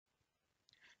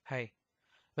Hi,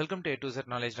 welcome to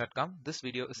a2zknowledge.com. This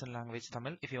video is in language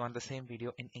Tamil. If you want the same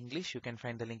video in English, you can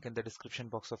find the link in the description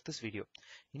box of this video.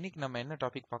 இன்னைக்கு நம்ம என்ன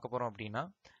topic பார்க்க போறோம் அப்படின்னா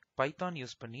Python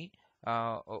use பண்ணி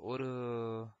ஒரு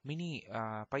mini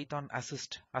Python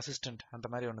assistant அந்த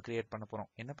மாதிரி ஒன்று கிரியேட் பண்ண போறோம்.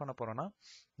 என்ன பண்ண போறோம்னா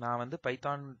நான் வந்து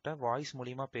பைத்தான்கிட்ட வாய்ஸ்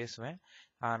மூலியமா பேசுவேன்.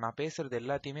 நான் பேசுறது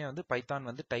எல்லாத்தையுமே வந்து பைத்தான்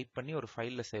வந்து டைப் பண்ணி ஒரு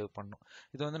ஃபைல்ல சேவ் பண்ணும்.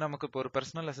 இது வந்து நமக்கு இப்போ ஒரு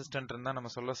பர்சனல் அசிஸ்டன்ட் இருந்தால் நம்ம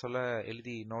சொல்ல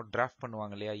எழுதி நோட் டிராஃப்ட்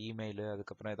பண்ணுவாங்க இல்லையா, இமெயில்,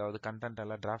 அதுக்கப்புறம் ஏதாவது கண்டென்ட்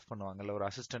எல்லாம் டிராஃப்ட் பண்ணுவாங்கல்ல ஒரு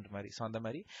அசிஸ்டன்ட் மாதிரி. ஸோ அந்த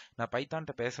மாதிரி நான்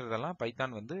பைத்தான்கிட்ட பேசுறதெல்லாம்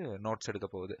பைத்தான் வந்து நோட்ஸ் எடுக்க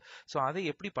போகுது. ஸோ அதை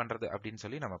எப்படி பண்றது அப்படின்னு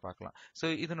சொல்லி நம்ம பார்க்கலாம். ஸோ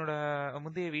இதனோட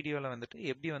முந்தைய வீடியோவில் வந்துட்டு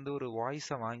எப்படி வந்து ஒரு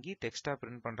வாய்ஸை வாங்கி டெக்ஸ்டா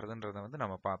பிரிண்ட் பண்றதுன்றத வந்து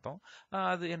நம்ம பார்த்தோம்.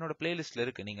 அது என்னோட பிளேலிஸ்ட்ல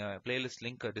இருக்கு. நீங்க பிளேலிஸ்ட்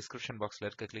லிங்க் டிஸ்கிரிப்ஷன் பாக்ஸ்ல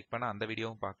இருக்க கிளிக் பண்ணா அந்த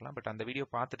வீடியோவும் பார்க்கலாம். பட் அந்த வீடியோ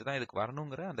பார்த்துட்டு தான் இதுக்கு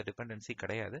வரணுங்கிற அந்த டிபெண்டன்சி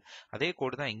கிடையாது. அதே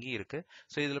கோடு தான் இங்கேயும் இருக்கு.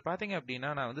 ஸோ இதுல பாத்தீங்க அப்படின்னா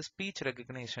நான் வந்து ஸ்பீச்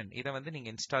ரெகக்னிஷன் இதை வந்து நீங்க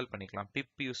இன்ஸ்டால் பண்ணிக்கலாம்.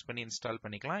 பிப் யூஸ் பண்ணி இன்ஸ்டால்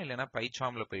பண்ணிக்கலாம். இல்லைன்னா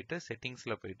பைசாம்ல போயிட்டு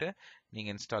செட்டிங்ஸ்ல போயிட்டு நீங்க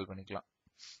இன்ஸ்டால் பண்ணிக்கலாம்.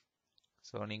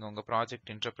 ஸோ நீங்க உங்க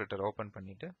ப்ராஜெக்ட் இன்டர்பிரட்டர் ஓபன்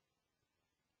பண்ணிட்டு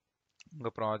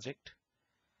உங்க ப்ராஜெக்ட்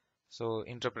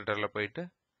இன்டர்பிரட்டர்ல போயிட்டு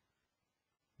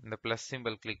இந்த பிளஸ்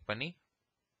சிம்பிள் கிளிக் பண்ணி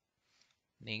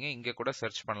நீங்க இங்க கூட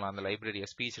சர்ச் பண்ணலாம். அந்த லைப்ரரியை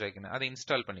ஸ்பீச் ரெகக்னிஷன் அதை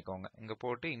இன்ஸ்டால் பண்ணிக்கோங்க. இங்க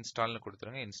போட்டு இன்ஸ்டால்னு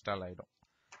கொடுத்துருங்க. இன்ஸ்டால் ஆயிடும்.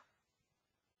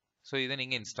 ஸோ இதை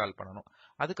நீங்கள் இன்ஸ்டால் பண்ணணும்.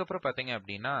 அதுக்கப்புறம் பார்த்தீங்க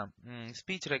அப்படின்னா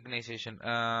ஸ்பீச் ரெகக்னைசேஷன்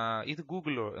இது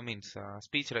கூகுளோட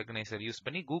ஸ்பீச் ரெகக்னைசர் யூஸ்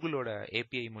பண்ணி கூகுளோட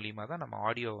ஏபிஐ மூலியமாக தான் நம்ம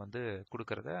ஆடியோ வந்து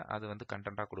கொடுக்கறத அது வந்து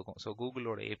கண்டென்ட்டாக கொடுக்கும். ஸோ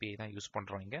கூகுளோட ஏபிஐ தான் யூஸ்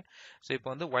பண்ணுறோம் இங்கே. ஸோ இப்போ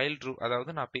வந்து வைல்ட் ட்ரூ,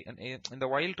 அதாவது நான் இந்த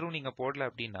வைல்ட் ட்ரூ நீங்கள் போடல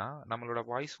அப்படின்னா நம்மளோட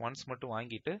வாய்ஸ் ஒன்ஸ் மட்டும்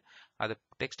வாங்கிட்டு அதை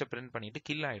டெக்ஸ்ட்டை பிரிண்ட் பண்ணிட்டு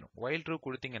கில் ஆகிடும். வைல்ட் ட்ரூ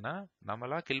கொடுத்தீங்கன்னா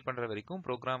நம்மளா கில் பண்ணுற வரைக்கும்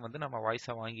ப்ரோக்ராம் வந்து நம்ம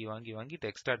வாய்ஸை வாங்கி வாங்கி வாங்கி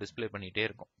டெக்ஸ்ட்டாக டிஸ்பிளே பண்ணிகிட்டே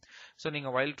இருக்கும். ஸோ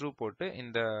நீங்கள் வைல்ட் ட்ரூ போட்டு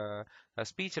இந்த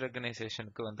ஸ்பீச்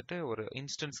ரெகக்னைசேஷனுக்கு வந்துட்டு ஒரு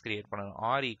இன்ஸ்டன்ஸ் கிரியேட் பண்ணணும்.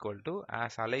 R equal to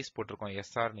as Alice போட்டிருக்கோம்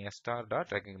SR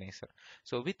dot ரெகக்னைசர்.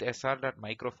 So with SR dot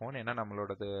microphone, ஏன்னா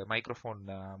நம்மளோடது மைக்ரோஃபோன்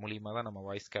மூலியமா தான் நம்ம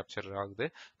வாய்ஸ் கேப்சர் ஆகுது.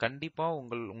 கண்டிப்பா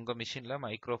உங்க மிஷின்ல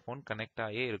மைக்ரோஃபோன் கனெக்ட்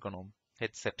ஆகியே இருக்கணும்.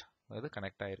 ஹெட்செட் அது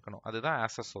கனெக்ட் ஆகிருக்கணும். அதுதான்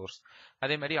ஆஸ் அ சோர்ஸ்.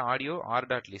 அதே மாதிரி ஆடியோ ஆர்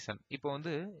டாட் லிசன். இப்போ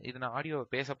வந்து இது நான் ஆடியோ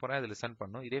பேச போறேன், அது லிசன்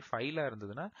பண்ணும். இதே ஃபைலா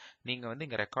இருந்ததுன்னா நீங்க வந்து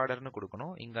இங்க ரெக்கார்டர்னு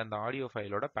கொடுக்கணும். இங்க அந்த ஆடியோ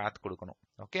ஃபைலோட பாத் கொடுக்கணும்.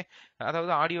 ஓகே,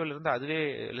 அதாவது ஆடியோல இருந்து அதுவே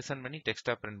லிசன் பண்ணி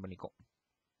டெக்ஸ்டா பிரிண்ட் பண்ணிக்கும்.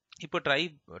 இப்போ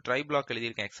ட்ரை பிளாக்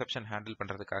எழுதியிருக்கேன் எக்ஸப்ஷன் ஹேண்டில்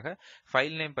பண்றதுக்காக.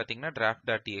 ஃபைல் நேம் பார்த்தீங்கன்னா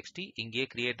draft.txt இங்கேயே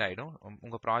கிரியேட் ஆயிடும்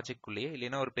உங்க ப்ராஜெக்ட்குள்ளேயே.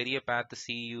 இல்லைன்னா ஒரு பெரிய பேத்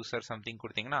சி யூசர் சம்திங்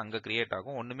கொடுத்தீங்கன்னா அங்க கிரியேட்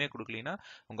ஆகும். ஒண்ணுமே கொடுக்கலனா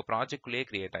உங்க ப்ராஜெக்ட்குள்ளேயே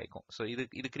கிரியேட் ஆயிக்கும். ஸோ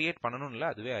இது கிரியேட் பண்ணணும் இல்லை,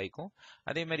 அதுவே ஆயிக்கும்.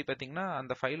 அதே மாதிரி பார்த்தீங்கன்னா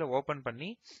அந்த ஃபைலை ஓப்பன் பண்ணி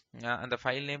அந்த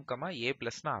ஃபைல் நேம் கமா ஏ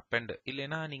பிளஸ்னா அப்பெண்ட்,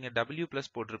 இல்லைன்னா நீங்க டபிள்யூ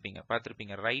பிளஸ் போட்டிருப்பீங்க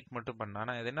பார்த்துருப்பீங்க, ரைட் மட்டும் பண்ணா.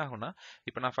 ஆனால் இது என்ன ஆகும்னா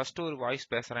இப்போ நான் ஃபர்ஸ்ட் ஒரு வாய்ஸ்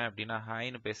பேசுறேன் அப்படின்னா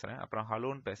ஹாய்னு பேசுறேன், அப்புறம்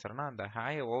ஹலோன்னு பேசுறேன்னா அந்த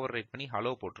ஹாயை ஓவர் ரைட் பண்ணி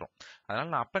ஹலோ போட்டுரும். அதனால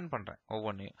நான் அப்பெண்ட் பண்றேன்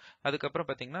ஒவ்வொன்றையும். அதுக்கப்புறம்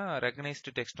பாத்தீங்கன்னா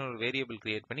ரெகனைஸ்டு டெக்ஸ்ட்னு ஒரு வேரியபிள்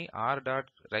கிரியேட் பண்ணி R dot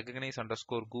recognise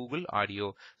underscore Google audio.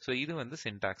 So இது வந்து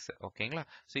சின்டாக்ஸ். ஓகேங்களா?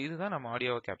 ஸோ இதுதான் நம்ம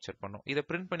ஆடியோவை கேப்சர் பண்ணும். இதை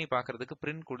பிரிண்ட் பண்ணி பார்க்கறதுக்கு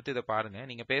பிரிண்ட் கொடுத்து இதை பாருங்க.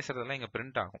 நீங்க பேசுறதெல்லாம் இங்க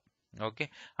பிரிண்ட் ஆகும். ஓகே,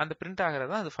 அந்த பிரிண்ட்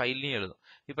ஆகிறதா அது ஃபைல்லையும் எழுதும்.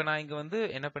 இப்போ நான் இங்க வந்து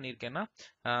என்ன பண்ணியிருக்கேன்னா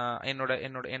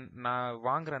நான்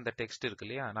வாங்குற அந்த டெக்ஸ்ட் இருக்கு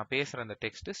இல்லையா, நான் பேசுற அந்த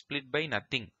டெக்ஸ்ட் ஸ்பிளிட் பை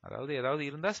நத்திங், அதாவது ஏதாவது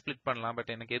இருந்தா ஸ்பிளிட் பண்ணலாம்.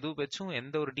 பட் எனக்கு எது வச்சும்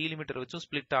எந்த ஒரு டீலிமிட்டர் வச்சும்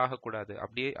ஸ்பிளிட் ஆகக்கூடாது.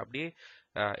 அப்படியே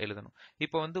எழுதணும்.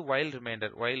 இப்போ வந்து வைல்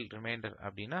ரிமைண்டர்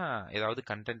அப்படின்னா ஏதாவது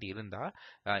கண்டென்ட் இருந்தா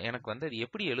எனக்கு வந்து அது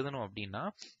எப்படி எழுதணும் அப்படின்னா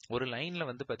ஒரு லைன்ல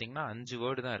வந்து பாத்தீங்கன்னா 5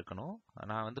 வேர்டு தான் இருக்கணும்.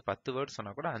 நான் வந்து 10 வேர்டு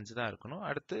சொன்னா கூட 5 தான் இருக்கணும்.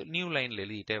 அடுத்து நியூ லைன்ல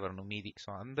எழுதிட்டே வரணும் மீதி.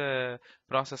 ஸோ அந்த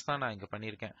ப்ராசஸ் தான் நான் இங்க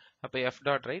பண்ணியிருக்கேன். அப்போ எஃப்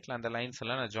டாட் ரைட்ல அந்த லைன்ஸ்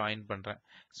எல்லாம் நான் ஜாயின் பண்றேன்.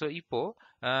 ஸோ இப்போ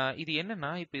இது என்னன்னா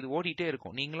இப்போ இது ஓடிட்டே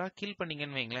இருக்கும். நீங்களா கில்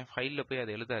பண்ணீங்கன்னு வைங்களேன், ஃபைல்ல போய்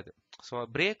அது எழுதாது. ஸோ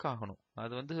பிரேக் ஆகணும்,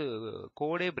 அது வந்து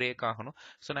கோடே பிரேக் ஆகணும்.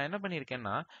 ஸோ நான் என்ன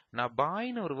பண்ணியிருக்கேன்னா நான்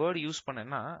பாய்னு ஒரு வேர்டு யூஸ்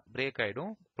பண்ணேன்னா பிரேக்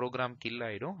ஆயிடும், ப்ரோக்ராம் கில்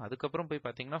ஆயிடும். அதுக்கப்புறம் போய்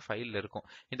பார்த்தீங்கன்னா ஃபைல்ல இருக்கும்.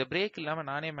 இந்த பிரேக் இல்லாம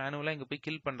நானே மேனுவலா இங்க போய்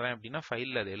கில் பண்றேன் அப்படின்னா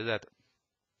ஃபைல்ல அது எழுதாது.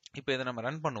 இப்போ இதை நம்ம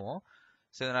ரன் பண்ணுவோம்.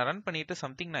 ஸோ இதை நான் ரன் பண்ணிட்டு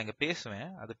சம்திங் நான் இங்க பேசுவேன்,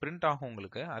 அது பிரிண்ட் ஆகும்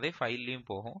உங்களுக்கு, அதே ஃபைல்லையும்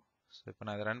போகும். ஸோ இப்போ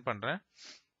நான் இதை ரன் பண்றேன்.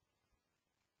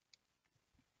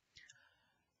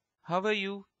 How are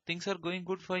you? Things are going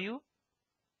good for you?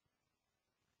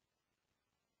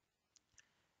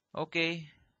 Okay,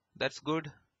 that's good.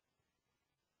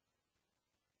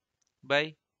 Bye.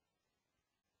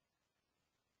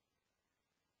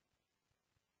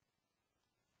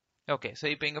 Okay, so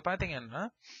இப்போ இங்கே பார்த்தீங்கன்னா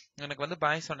எனக்கு வந்து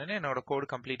பாய் சொன்னேன்னு என்னோட கோடு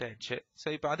கம்ப்ளீட் ஆயிடுச்சு. ஸோ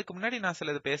இப்போ அதுக்கு முன்னாடி நான்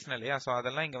சிலது பேசினேன் இல்லையா, ஸோ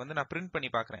அதெல்லாம் இங்கே வந்து நான் பிரிண்ட் பண்ணி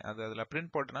பார்க்குறேன். அதில்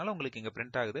பிரிண்ட் போட்டனால உங்களுக்கு இங்கே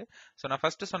பிரிண்ட் ஆகுது. ஸோ நான்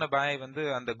ஃபர்ஸ்ட் சொன்ன பாய் வந்து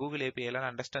அந்த கூகுள் ஏபிஐ எல்லாம்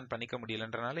அண்டர்ஸ்டாண்ட் பண்ணிக்க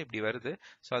முடியலன்றனால இப்படி வருது.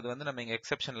 ஸோ அது வந்து நம்ம இங்கே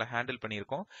எக்ஸப்ஷனில் ஹேண்டில்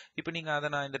பண்ணியிருக்கோம். இப்போ நீங்கள்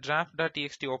அதை நான் இந்த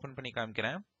draft.txt ஓப்பன் பண்ணி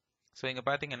காமிக்கிறேன். ஸோ இங்கே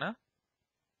பார்த்தீங்கன்னா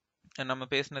நம்ம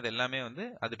பேசினது எல்லாமே வந்து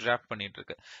அது டிராஃப்ட் பண்ணிட்டு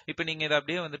இருக்கு. இப்போ நீங்க இதை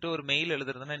அப்படியே வந்துட்டு ஒரு மெயில்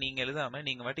எழுதுறதுன்னா நீங்க எழுதாம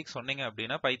நீங்க வாட்டிக்கு சொன்னீங்க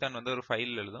அப்படின்னா பைத்தான் வந்து ஒரு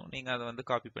ஃபைல் எழுதும். நீங்க அதை வந்து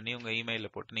காப்பி பண்ணி உங்க இமெயில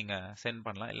போட்டு நீங்க சென்ட்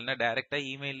பண்ணலாம். இல்லைன்னா டைரக்டா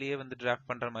இமெயிலேயே வந்து டிராஃப்ட்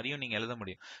பண்ற மாதிரியும் நீங்க எழுத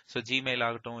முடியும். ஸோ ஜிமெயில்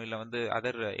ஆகட்டும் இல்ல வந்து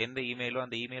அதர் எந்த இமெயிலோ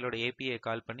அந்த இமெயிலோட ஏபிஐ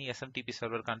கால் பண்ணி எஸ்எம்டிபி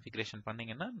சர்வர் கான்ஃபிகரேஷன்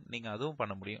பண்ணீங்கன்னா நீங்க அதுவும்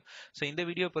பண்ண முடியும். ஸோ இந்த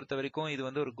வீடியோ பொறுத்த வரைக்கும் இது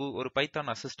வந்து ஒரு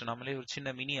பைத்தான் அசிஸ்ட், நம்மளே ஒரு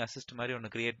சின்ன மினி அசிஸ்ட் மாதிரி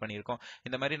ஒன்று கிரியேட் பண்ணியிருக்கோம்.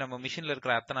 இந்த மாதிரி நம்ம மிஷின்ல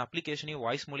இருக்கிற அத்தனை அப்ளிகேஷனையும்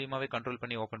வாய்ஸ் மூலியமாவே கண்ட்ரோல்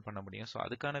பண்ணி ஓபன் பண்ண முடியும். ஸோ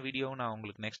அதுக்கான வீடியோவும் நான்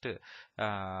உங்களுக்கு நெக்ஸ்ட்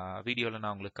வீடியோவில்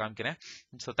நான் உங்களுக்கு காமிக்கிறேன்.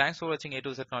 ஸோ தேங்க்ஸ் ஃபார் வாட்சிங்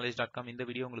a2zknowledge.com. இந்த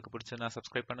வீடியோ உங்களுக்கு பிடிச்சதுன்னா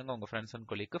சப்ஸ்கிரைப் பண்ணுங்க, உங்க ஃப்ரெண்ட்ஸ் அண்ட்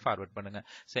கொலீக்கு ஃபார்வர்ட் பண்ணுங்க.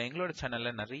 ஸோ எங்களோட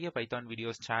சேனல்ல நிறைய பைத்தான்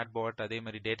வீடியோஸ், சாட் பாட், அதே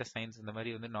மாதிரி டேட்டா சயின்ஸ், இந்த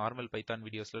மாதிரி வந்து நார்மல் பைத்தான்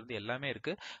வீடியோஸ்ல இருந்து எல்லாமே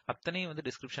இருக்கு. அத்தனையும் வந்து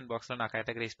டிஸ்கிரிப்ஷன் பாக்ஸ்ல நான்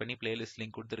கேட்டகரைஸ் பண்ணி பிளேலிஸ்ட்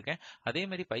லிங்க் கொடுத்துருக்கேன். அதே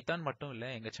மாதிரி பைத்தான் மட்டும் இல்ல,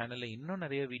 எங்க சேனல்ல இன்னும்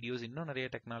நிறைய வீடியோஸ், இன்னும் நிறைய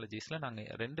டெக்னாலஜிஸ்ல நாங்க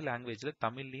 2 லாங்குவேஜ்ல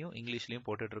தமிழ்லயும் இங்கிலீஷ்லயும்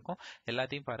போட்டுட்டு இருக்கோம்.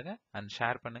 எல்லாத்தையும் பாருங்க அண்ட்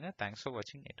ஷேர் பண்ணுங்க. தேங்க்ஸ் ஃபார்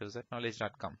வாட்சிங்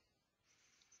a2zknowledge.com.